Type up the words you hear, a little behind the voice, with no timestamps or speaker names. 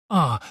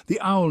Ah, the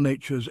owl,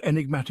 nature's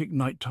enigmatic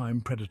nighttime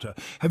predator.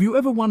 Have you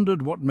ever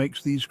wondered what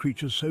makes these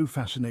creatures so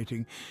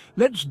fascinating?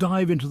 Let's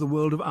dive into the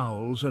world of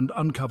owls and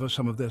uncover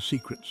some of their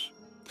secrets.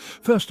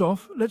 First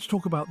off, let's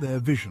talk about their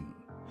vision.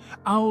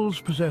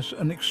 Owls possess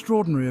an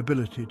extraordinary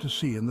ability to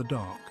see in the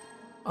dark.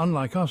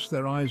 Unlike us,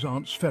 their eyes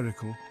aren't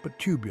spherical, but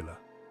tubular.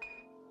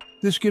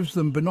 This gives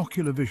them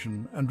binocular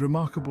vision and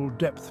remarkable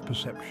depth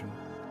perception,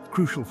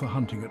 crucial for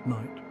hunting at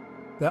night.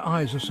 Their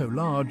eyes are so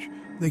large,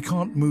 they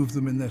can't move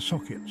them in their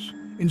sockets.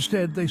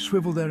 Instead, they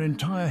swivel their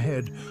entire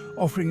head,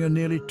 offering a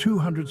nearly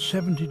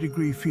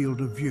 270-degree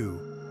field of view.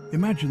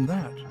 Imagine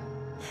that.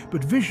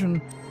 But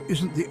vision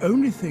isn't the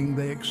only thing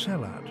they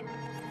excel at.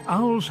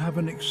 Owls have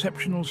an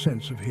exceptional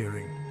sense of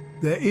hearing.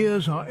 Their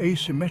ears are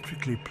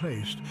asymmetrically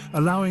placed,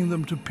 allowing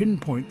them to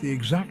pinpoint the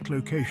exact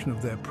location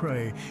of their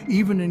prey,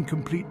 even in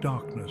complete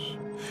darkness.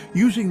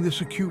 Using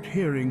this acute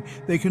hearing,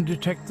 they can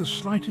detect the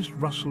slightest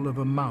rustle of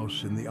a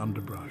mouse in the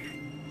underbrush.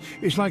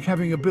 It's like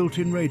having a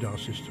built-in radar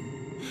system.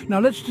 Now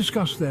let's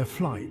discuss their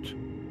flight.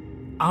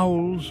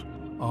 Owls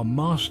are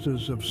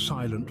masters of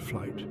silent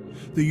flight.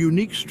 The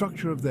unique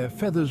structure of their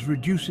feathers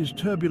reduces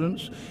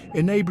turbulence,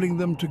 enabling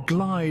them to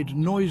glide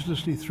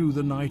noiselessly through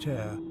the night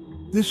air.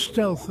 This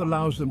stealth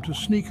allows them to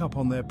sneak up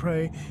on their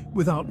prey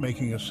without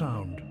making a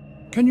sound.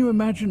 Can you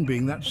imagine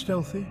being that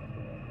stealthy?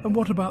 And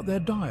what about their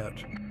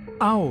diet?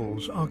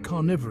 Owls are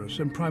carnivorous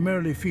and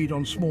primarily feed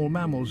on small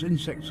mammals,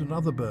 insects and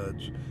other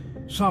birds.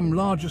 Some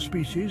larger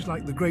species,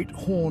 like the great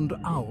horned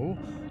owl,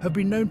 have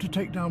been known to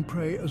take down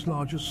prey as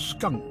large as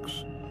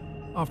skunks.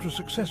 After a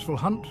successful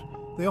hunt,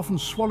 they often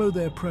swallow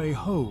their prey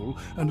whole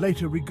and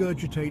later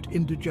regurgitate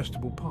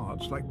indigestible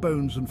parts like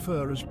bones and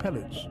fur as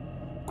pellets.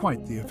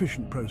 Quite the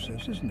efficient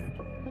process, isn't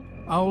it?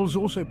 Owls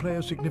also play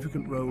a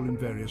significant role in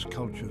various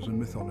cultures and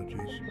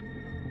mythologies.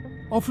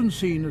 Often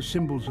seen as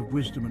symbols of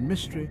wisdom and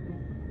mystery,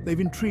 they've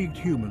intrigued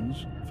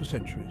humans for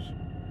centuries.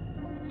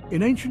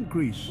 In ancient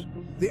Greece,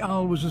 the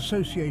owl was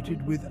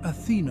associated with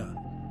Athena,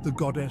 the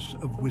goddess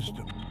of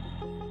wisdom.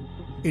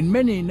 In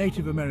many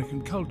Native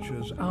American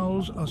cultures,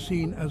 owls are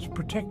seen as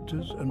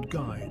protectors and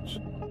guides.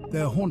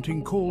 Their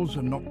haunting calls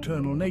and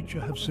nocturnal nature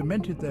have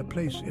cemented their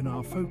place in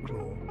our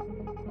folklore.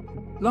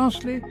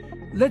 Lastly,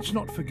 let's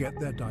not forget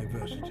their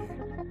diversity.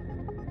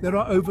 There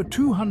are over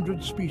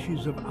 200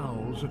 species of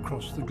owls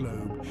across the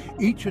globe,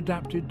 each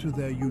adapted to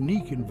their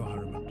unique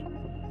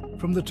environment.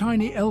 From the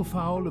tiny elf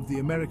owl of the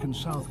American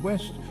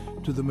Southwest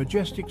to the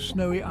majestic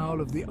snowy owl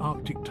of the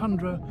Arctic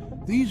tundra,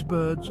 these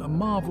birds are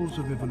marvels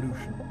of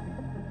evolution.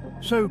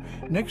 So,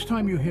 next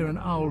time you hear an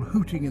owl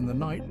hooting in the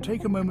night,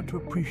 take a moment to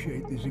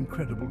appreciate these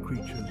incredible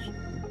creatures.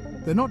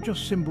 They're not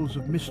just symbols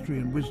of mystery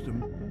and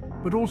wisdom,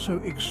 but also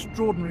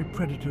extraordinary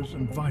predators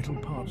and vital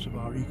parts of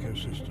our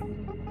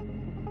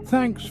ecosystem.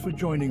 Thanks for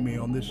joining me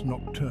on this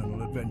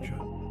nocturnal adventure.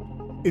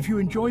 If you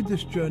enjoyed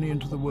this journey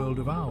into the world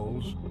of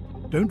owls,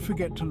 don't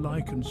forget to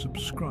like and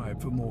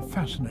subscribe for more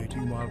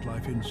fascinating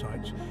wildlife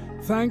insights.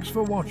 Thanks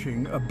for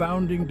watching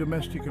Abounding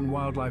Domestic and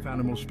Wildlife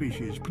Animal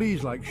Species.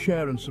 Please like,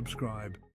 share and subscribe.